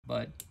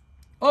but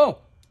oh,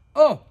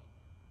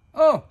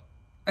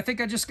 I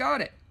think I just got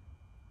it.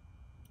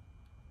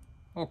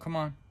 Oh, come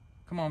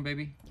on,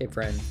 baby. Hey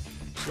friend,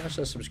 smash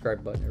that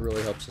subscribe button. It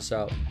really helps us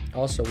out.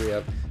 Also, we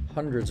have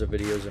hundreds of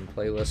videos and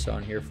playlists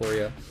on here for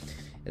you.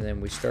 And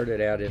then we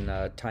started adding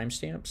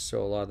timestamps,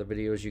 so a lot of the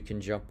videos you can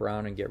jump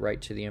around and get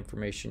right to the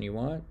information you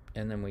want.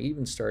 And then we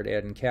even started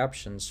adding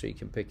captions so you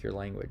can pick your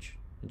language.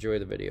 Enjoy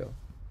the video.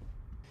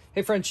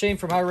 Hey friend, Shane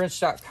from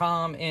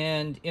HowToWrench.com,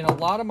 and in a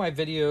lot of my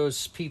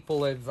videos,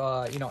 people have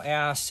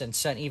asked and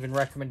sent even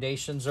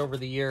recommendations over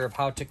the year of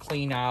how to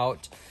clean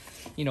out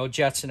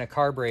jets in a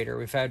carburetor.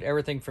 We've had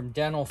everything from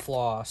dental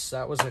floss.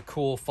 That was a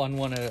cool, fun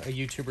one a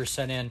YouTuber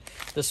sent in.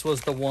 This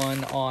was the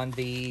one on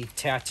the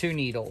tattoo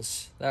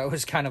needles. That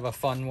was kind of a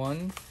fun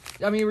one.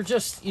 I mean, we're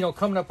just,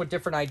 coming up with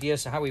different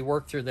ideas of how we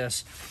work through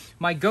this.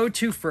 My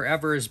go-to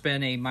forever has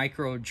been a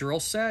micro drill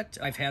set.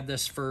 I've had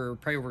this for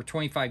probably over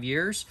 25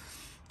 years.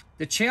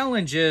 The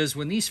challenge is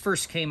when these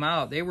first came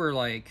out, they were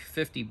like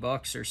 50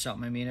 bucks or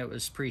something. I mean, it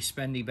was pretty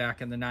spendy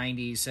back in the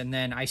 90s. And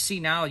then I see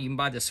now you can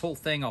buy this whole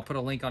thing. I'll put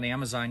a link on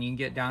Amazon. You can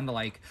get down to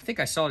I think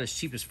I saw it as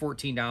cheap as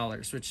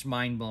 $14, which is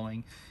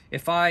mind-blowing.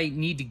 If I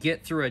need to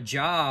get through a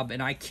job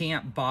and I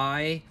can't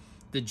buy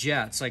the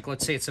jets, like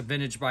let's say it's a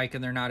vintage bike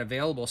and they're not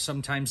available,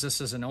 sometimes this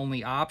is an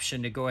only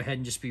option to go ahead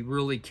and just be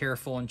really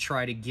careful and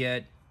try to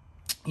get,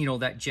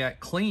 that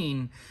jet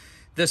clean.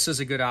 This is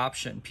a good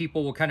option.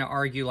 People will kind of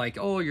argue like,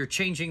 oh, you're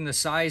changing the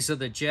size of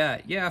the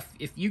jet. Yeah,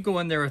 if you go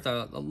in there with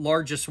the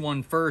largest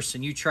one first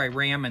and you try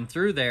ramming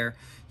through there,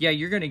 yeah,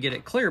 you're going to get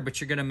it clear,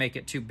 but you're going to make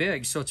it too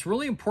big. So it's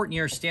really important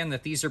you understand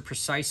that these are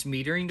precise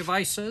metering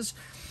devices.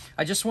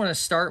 I just want to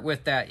start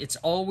with that. It's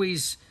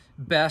always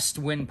best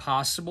when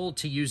possible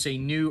to use a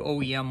new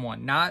OEM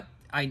one.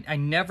 I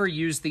never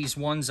use these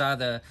ones out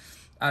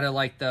of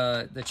like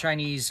the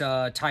Chinese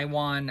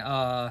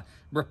Taiwan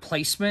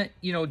replacement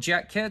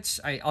jet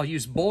kits. I'll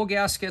use bowl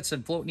gaskets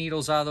and float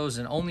needles out of those,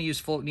 and only use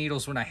float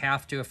needles when I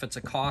have to if it's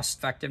a cost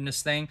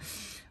effectiveness thing.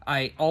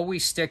 I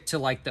always stick to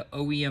like the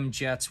OEM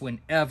jets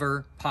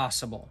whenever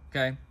possible.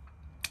 Okay,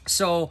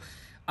 so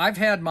I've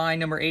had my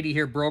number 80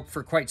 here broke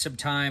for quite some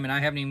time, and I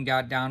haven't even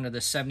got down to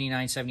the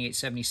 79, 78,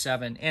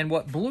 77. And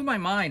what blew my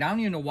mind, I don't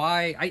even know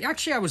why,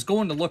 I was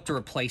going to look to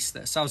replace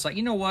this. I was like,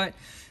 you know what?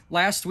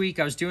 Last week,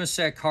 I was doing a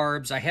set of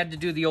carbs. I had to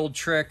do the old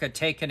trick of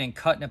taking and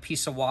cutting a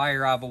piece of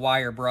wire out of a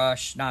wire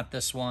brush, not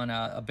this one,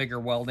 a bigger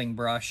welding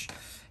brush.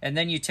 And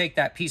then you take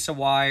that piece of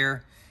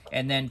wire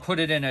and then put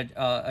it in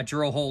a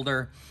drill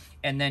holder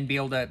and then be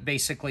able to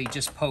basically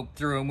just poke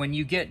through. And when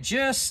you get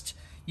just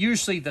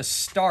usually the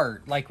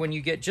start, like when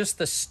you get just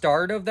the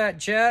start of that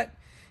jet,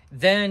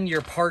 then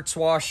your parts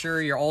washer,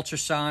 your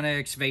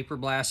ultrasonics, vapor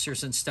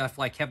blasters and stuff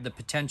have the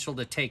potential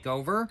to take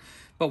over.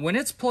 But when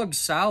it's plugged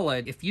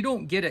solid, if you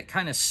don't get it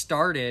kind of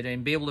started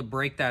and be able to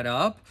break that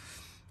up,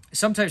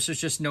 sometimes there's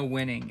just no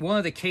winning. One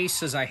of the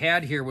cases I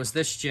had here was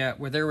this jet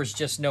where there was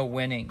just no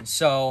winning.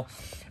 So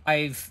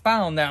I've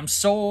found that I'm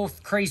so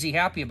crazy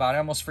happy about it. I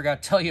almost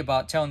forgot to tell you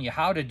about telling you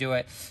how to do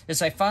it.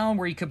 Is I found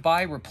where you could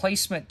buy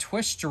replacement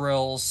twist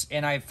drills,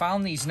 and I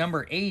found these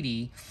number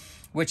 80,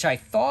 which I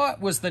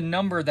thought was the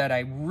number that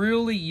I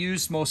really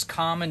used most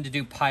common to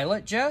do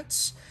pilot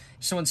jets.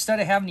 So instead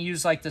of having to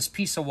use like this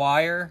piece of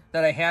wire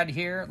that I had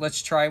here,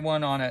 let's try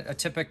one on a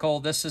typical,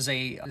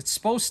 it's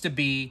supposed to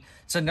be,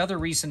 it's another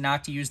reason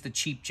not to use the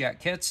cheap jet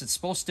kits. It's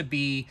supposed to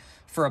be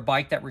for a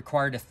bike that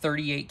required a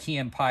 38 key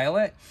in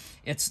pilot.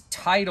 It's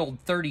titled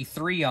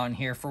 33 on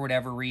here for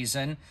whatever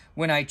reason.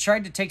 When I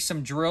tried to take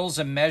some drills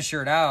and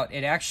measure it out,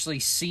 it actually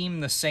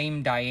seemed the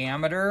same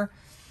diameter.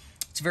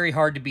 It's very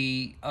hard to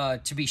be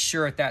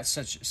sure at that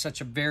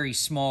such a very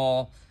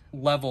small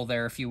level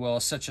there, if you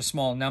will, such a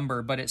small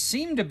number, but it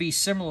seemed to be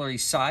similarly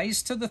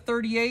sized to the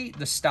 38,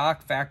 the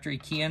stock factory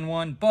key-in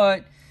one,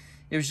 but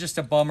it was just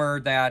a bummer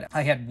that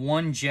I had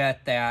one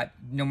jet that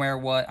no matter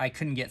what, I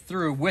couldn't get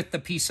through with the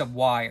piece of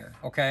wire,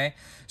 okay?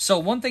 So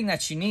one thing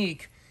that's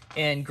unique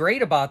and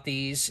great about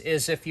these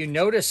is if you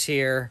notice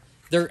here,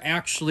 they're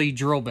actually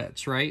drill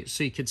bits, right?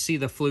 So you could see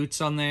the flutes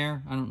on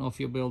there. I don't know if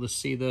you'll be able to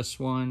see this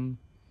one.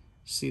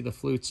 See the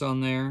flutes on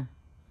there.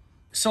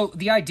 So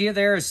the idea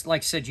there is,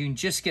 like I said, you can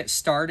just get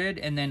started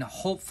and then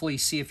hopefully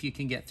see if you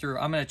can get through.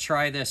 I'm going to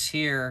try this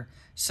here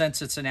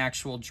since it's an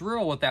actual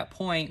drill. At that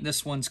point,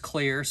 this one's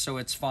clear, so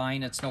it's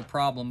fine. It's no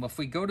problem. If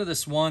we go to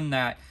this one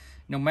that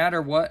no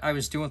matter what I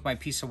was doing with my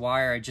piece of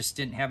wire, I just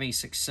didn't have any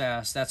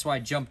success. That's why I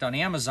jumped on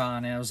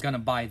Amazon and I was going to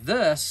buy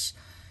this.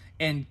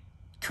 And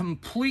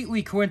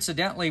completely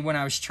coincidentally, when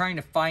I was trying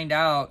to find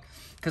out,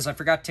 because I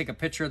forgot to take a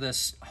picture of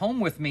this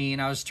home with me,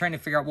 and I was trying to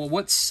figure out, well,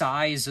 what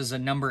size is a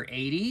number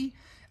 80?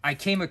 I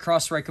came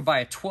across where I could buy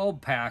a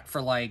 12-pack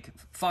for like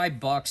 $5,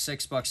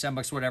 $6,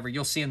 $7, whatever.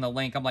 You'll see in the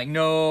link. I'm like,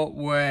 no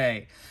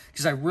way.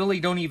 Because I really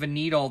don't even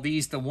need all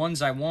these. The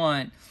ones I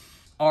want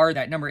are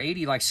that number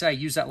 80. Like I said, I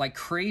use that like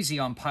crazy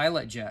on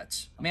pilot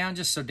jets. Man, I'm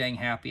just so dang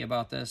happy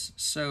about this.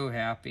 So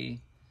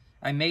happy.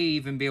 I may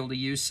even be able to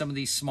use some of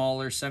these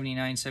smaller,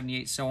 79,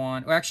 78, so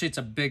on. Well, actually, it's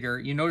a bigger.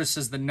 You notice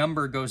as the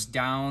number goes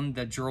down,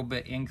 the drill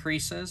bit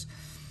increases.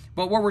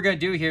 But what we're going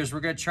to do here is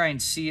we're going to try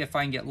and see if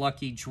I can get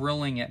lucky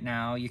drilling it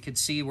now. You can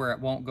see where it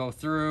won't go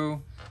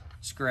through.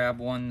 Just grab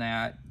one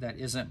that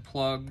isn't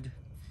plugged.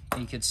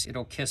 And you can see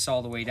it'll kiss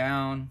all the way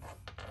down.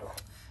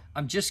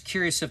 I'm just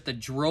curious if the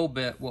drill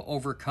bit will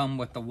overcome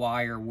what the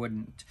wire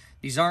wouldn't.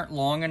 These aren't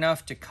long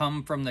enough to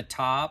come from the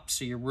top,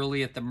 so you're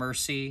really at the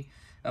mercy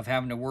of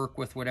having to work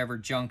with whatever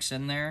junk's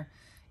in there.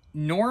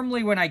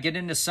 Normally when I get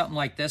into something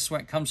like this,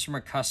 when it comes from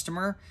a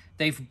customer,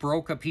 they've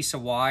broke a piece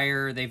of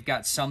wire, they've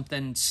got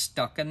something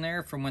stuck in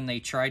there from when they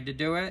tried to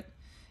do it,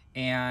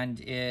 and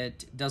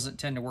it doesn't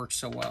tend to work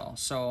so well.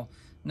 So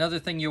another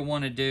thing you'll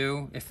want to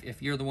do,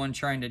 if you're the one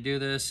trying to do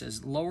this,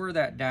 is lower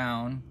that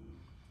down,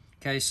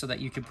 okay, so that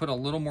you can put a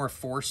little more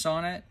force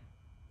on it.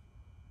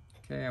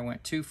 Okay, I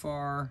went too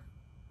far.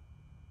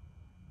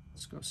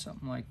 Let's go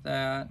something like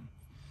that.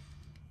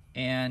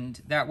 And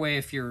that way,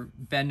 if you're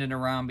bending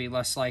around, be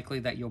less likely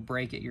that you'll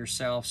break it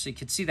yourself. So you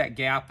can see that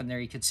gap in there.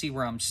 You can see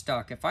where I'm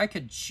stuck. If I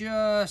could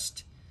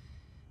just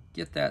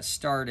get that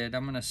started,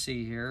 I'm going to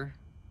see here.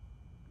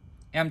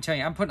 And I'm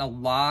telling you, I'm putting a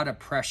lot of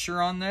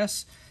pressure on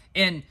this.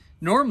 And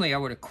normally I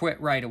would have quit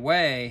right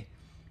away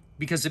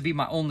because it'd be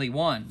my only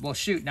one. Well,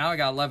 shoot, now I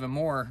got 11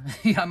 more.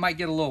 I might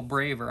get a little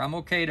braver. I'm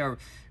okay to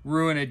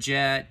ruin a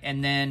jet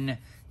and then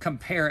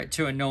compare it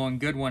to a known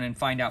good one and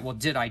find out, well,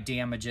 did I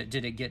damage it?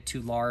 Did it get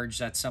too large?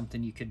 That's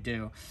something you could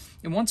do.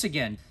 And once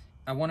again,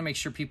 I want to make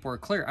sure people are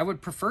clear. I would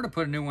prefer to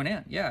put a new one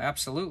in. Yeah,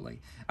 absolutely.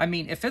 I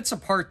mean, if it's a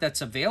part that's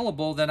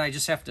available, then I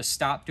just have to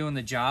stop doing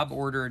the job,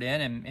 order it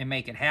in, and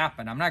make it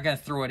happen. I'm not going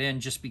to throw it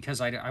in just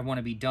because I want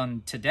to be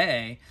done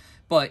today.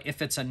 But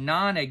if it's a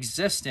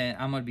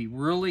non-existent, I'm going to be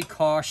really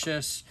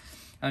cautious.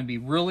 I'm going to be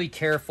really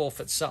careful if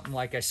it's something,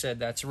 like I said,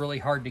 that's really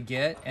hard to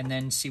get, and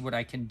then see what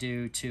I can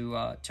do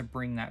to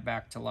bring that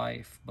back to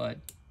life. But,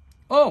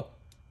 oh,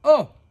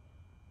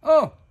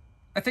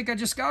 I think I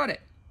just got it.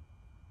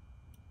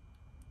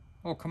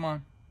 Oh, come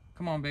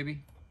on,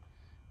 baby.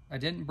 I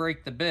didn't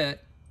break the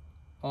bit.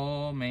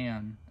 Oh,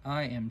 man,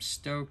 I am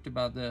stoked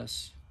about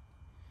this.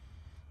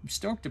 I'm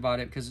stoked about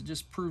it because it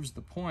just proves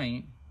the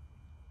point.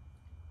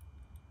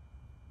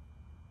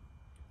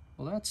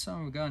 Well, that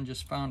son of a gun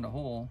just found a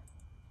hole.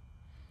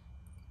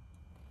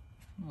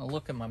 I'm going to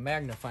look at my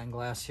magnifying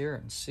glass here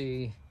and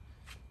see.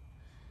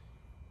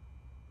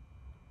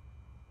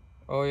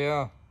 Oh,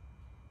 yeah.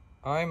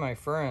 I, my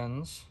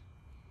friends,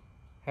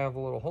 have a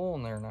little hole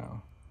in there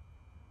now.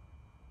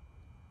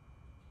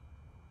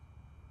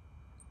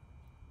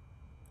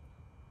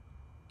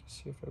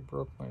 See if I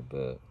broke my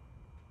bit.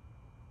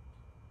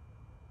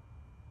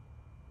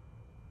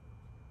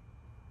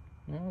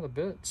 Yeah, the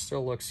bit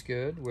still looks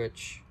good,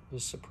 which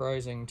is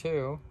surprising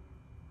too.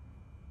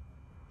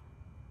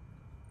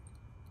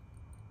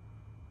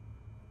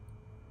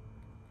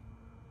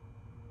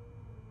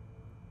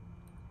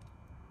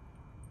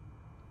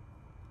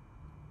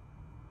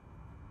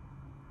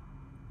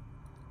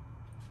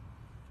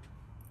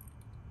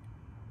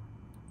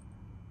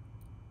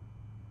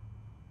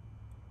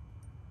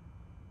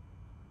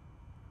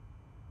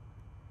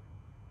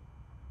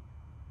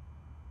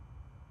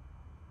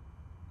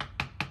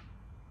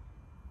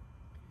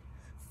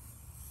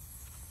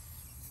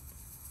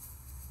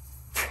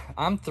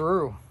 I'm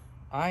through.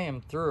 I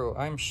am through.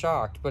 I'm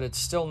shocked, but it's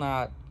still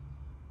not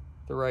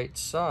the right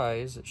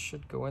size. It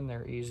should go in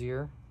there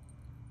easier.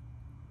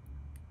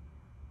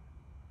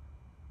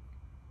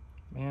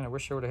 Man, I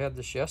wish I would have had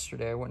this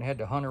yesterday. I wouldn't have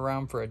had to hunt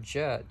around for a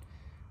jet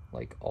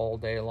like all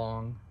day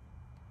long.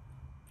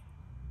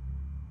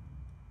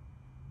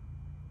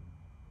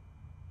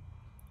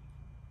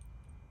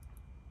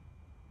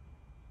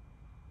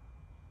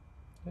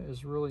 It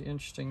is really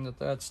interesting that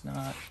that's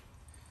not.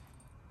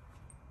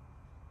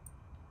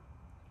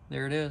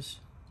 There it is.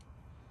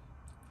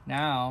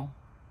 Now,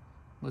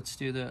 let's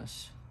do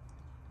this.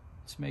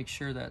 Let's make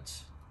sure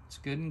it's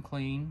good and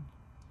clean.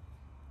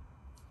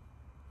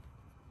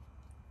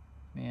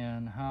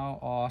 Man, how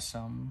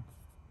awesome.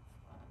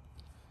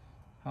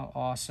 How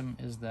awesome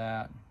is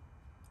that?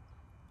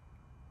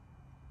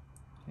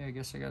 Yeah, I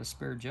guess I got a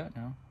spare jet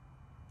now.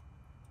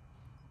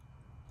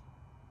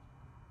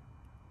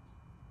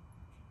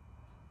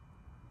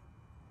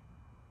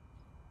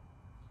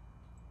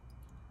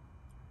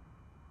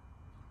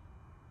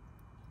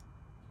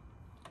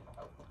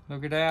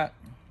 Look at that.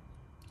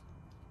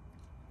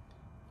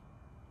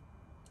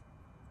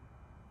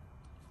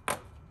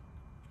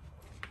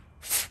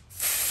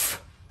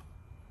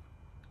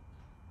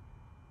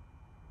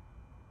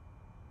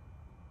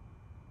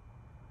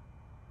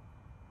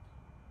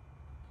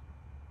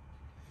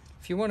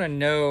 If you want to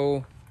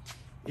know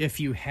if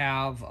you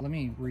have, let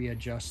me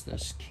readjust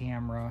this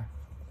camera.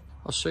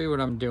 I'll show you what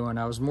I'm doing.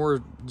 I was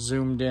more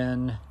zoomed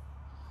in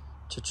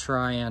to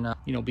try and,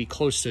 be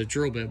close to the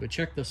drill bit, but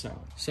check this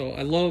out. So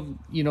I love,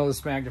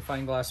 this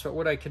magnifying glass, but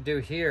what I could do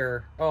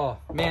here, oh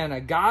man, I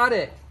got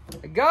it.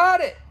 I got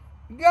it.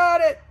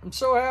 I'm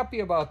so happy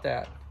about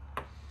that.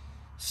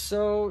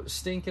 So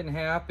stinking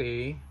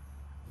happy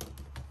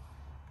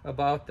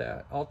about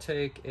that. I'll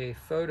take a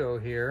photo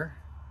here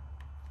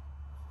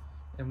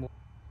and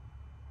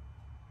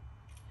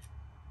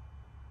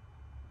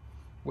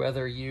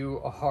whether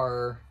you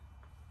are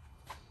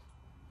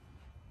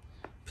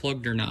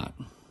plugged or not.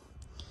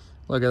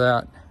 Look at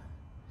that.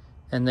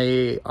 And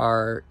they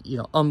are, you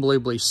know,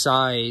 unbelievably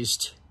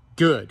sized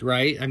good,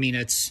 right? I mean,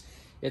 it's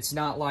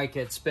not like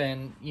it's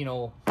been, you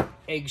know,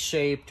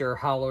 egg-shaped or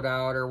hollowed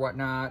out or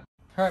whatnot.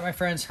 All right, my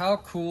friends, how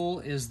cool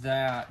is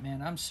that?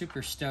 Man, I'm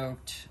super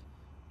stoked.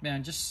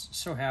 Man, just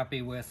so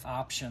happy with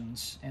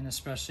options, and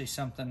especially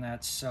something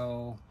that's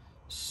so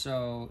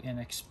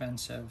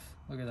inexpensive.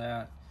 Look at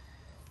that.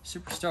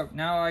 Super stoked.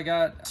 Now I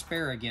got a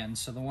spare again,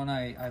 so the one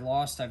I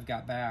lost I've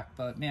got back.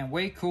 But man,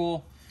 way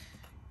cool.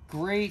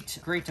 Great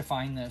to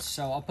find this.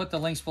 So I'll put the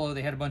links below.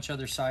 They had a bunch of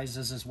other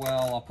sizes as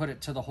well. I'll put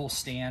it to the whole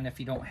stand if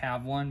you don't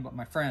have one. But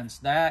my friends,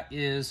 that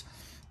is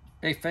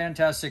a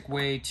fantastic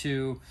way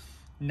to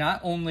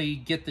not only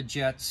get the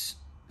jets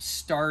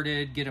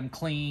started, get them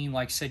clean,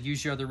 like I said,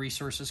 use your other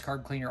resources,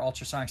 carb cleaner,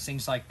 ultrasonics,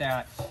 things like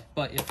that.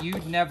 But if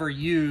you've never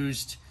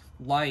used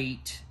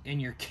light in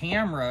your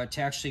camera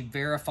to actually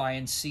verify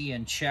and see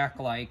and check,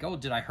 like, oh,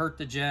 did I hurt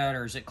the jet,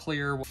 or is it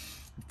clear?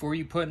 Before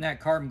you put in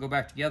that carb and go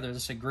back together,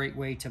 this is a great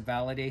way to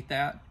validate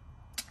that,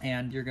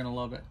 and you're gonna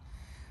love it.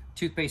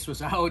 Toothpaste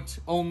was out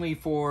only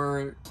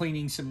for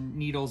cleaning some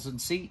needles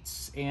and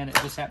seats, and it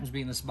just happens to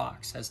be in this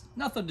box. Has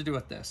nothing to do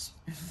with this.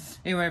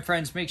 Anyway,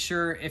 friends, make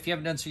sure, if you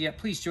haven't done so yet,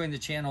 please join the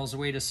channel as a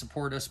way to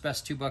support us.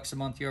 Best $2 a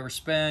month you ever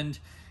spend.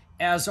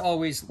 As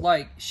always,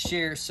 like,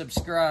 share,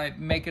 subscribe,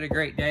 make it a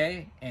great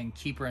day, and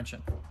keep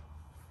wrenching.